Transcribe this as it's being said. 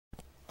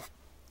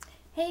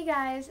Hey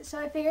guys, so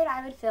I figured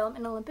I would film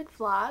an Olympic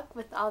vlog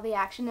with all the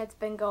action that's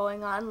been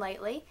going on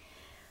lately.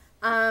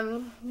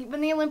 When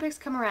the Olympics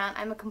come around,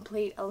 I'm a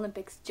complete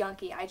Olympics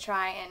junkie. I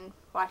try and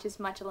watch as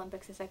much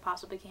Olympics as I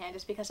possibly can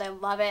just because I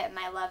love it, and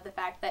I love the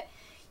fact that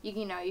you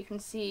can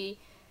see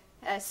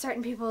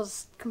certain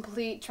people's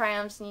complete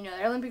triumphs and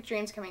their Olympic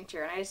dreams coming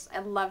true, and I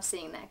love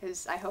seeing that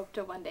because I hope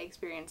to one day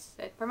experience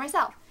it for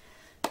myself.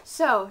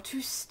 So,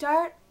 to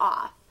start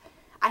off,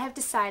 I have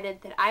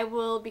decided that I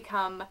will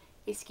become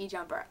a ski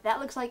jumper. That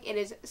looks like it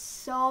is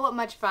so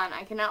much fun.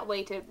 I cannot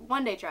wait to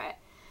one day try it.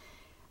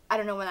 I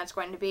don't know when that's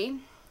going to be.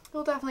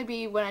 It'll definitely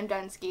be when I'm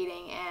done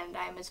skating and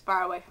I'm as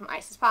far away from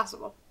ice as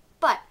possible.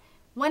 But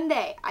one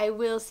day I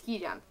will ski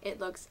jump.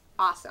 It looks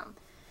awesome.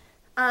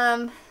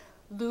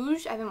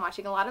 Luge. I've been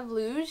watching a lot of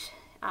luge.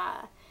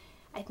 I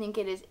think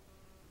it is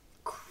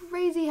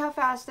crazy how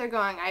fast they're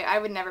going. I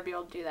would never be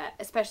able to do that,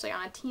 especially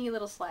on a teeny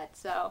little sled.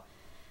 So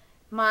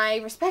my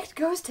respect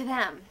goes to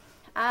them.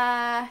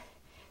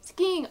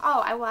 Skiing.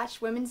 Oh, I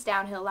watched women's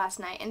downhill last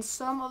night, and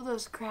some of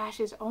those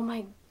crashes, oh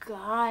my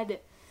god.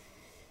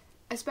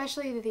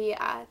 Especially the,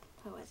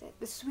 what was it?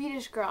 The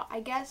Swedish girl. I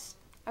guess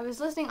I was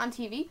listening on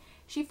TV.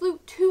 She flew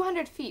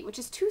 200 feet, which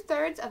is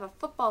 2/3 of a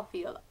football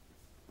field.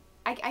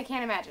 I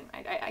can't imagine.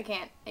 I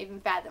can't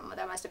even fathom what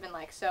that must have been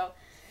like. So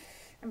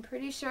I'm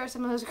pretty sure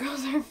some of those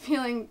girls are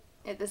feeling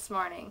it this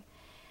morning.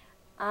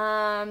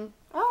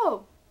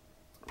 Oh,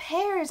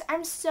 pairs.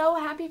 I'm so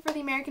happy for the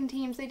American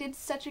teams. They did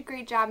such a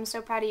great job. I'm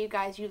so proud of you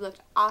guys. You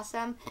looked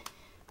awesome.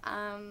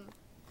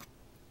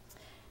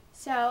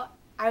 So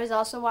I was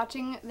also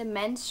watching the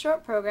men's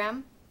short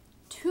program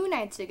 2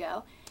 nights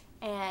ago,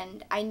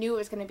 and I knew it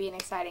was going to be an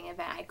exciting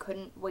event. I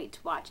couldn't wait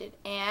to watch it,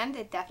 and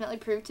it definitely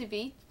proved to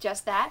be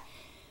just that.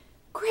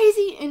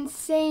 Crazy,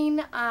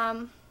 insane.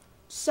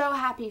 So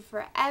happy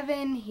for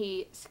Evan.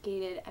 He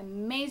skated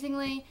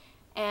amazingly,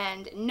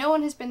 and no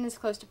one has been this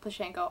close to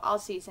Plushenko all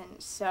season,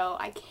 so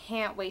I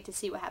can't wait to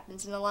see what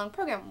happens in the long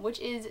program,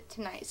 which is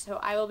tonight. So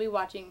I will be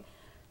watching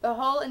the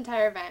whole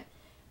entire event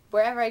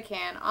wherever I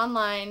can,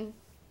 online,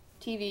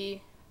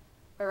 TV,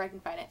 wherever I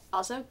can find it.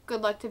 Also,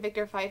 good luck to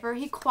Victor Pfeiffer.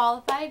 He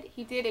qualified.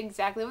 He did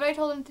exactly what I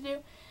told him to do.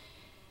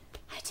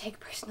 I take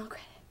personal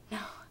credit. No,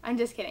 I'm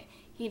just kidding.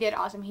 He did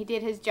awesome. He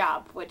did his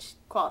job, which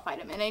qualified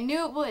him, and I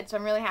knew it would, so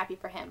I'm really happy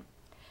for him.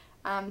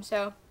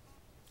 So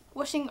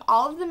wishing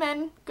all of the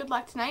men good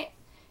luck tonight.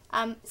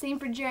 Same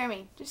for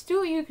Jeremy. Just do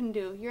what you can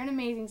do. You're an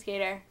amazing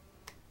skater,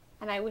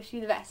 and I wish you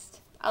the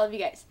best. All of you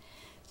guys.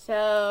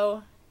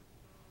 So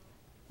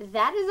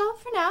that is all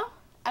for now.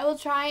 I will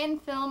try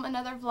and film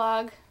another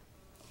vlog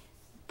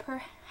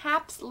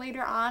perhaps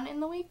later on in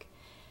the week.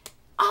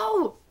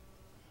 Oh!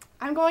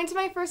 I'm going to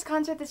my first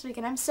concert this week,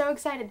 and I'm so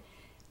excited.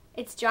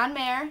 It's John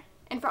Mayer,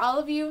 and for all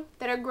of you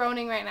that are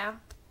groaning right now,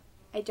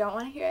 I don't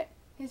want to hear it.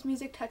 His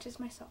music touches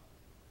my soul.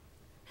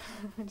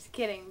 I'm just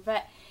kidding,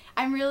 but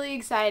I'm really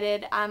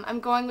excited. I'm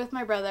going with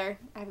my brother.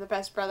 I have the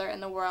best brother in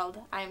the world.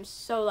 I am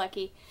so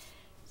lucky.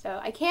 So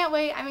I can't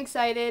wait. I'm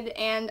excited,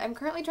 and I'm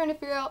currently trying to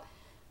figure out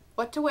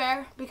what to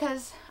wear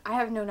because I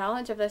have no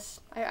knowledge of this.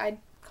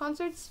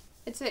 Concerts,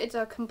 it's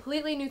a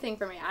completely new thing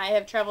for me. I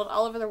have traveled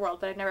all over the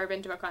world, but I've never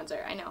been to a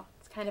concert. I know,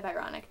 it's kind of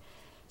ironic.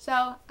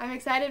 So I'm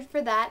excited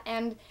for that,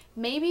 and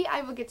maybe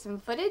I will get some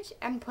footage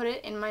and put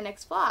it in my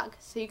next vlog,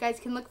 so you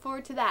guys can look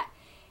forward to that.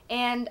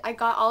 And I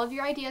got all of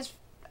your ideas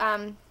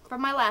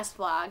from my last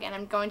vlog, and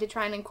I'm going to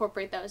try and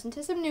incorporate those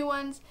into some new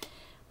ones.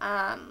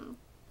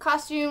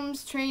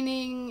 Costumes,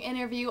 training,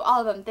 interview,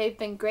 all of them. They've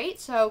been great,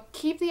 so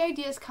keep the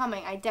ideas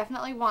coming. I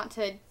definitely want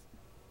to,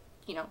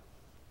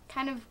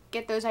 kind of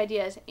get those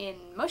ideas in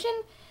motion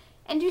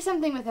and do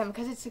something with them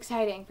because it's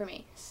exciting for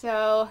me.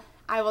 So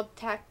I will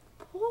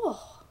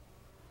oh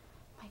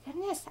my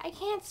goodness, I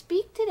can't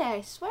speak today,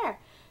 I swear.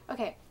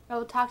 Okay, I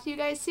will talk to you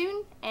guys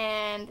soon,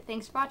 and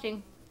thanks for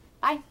watching.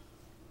 Bye.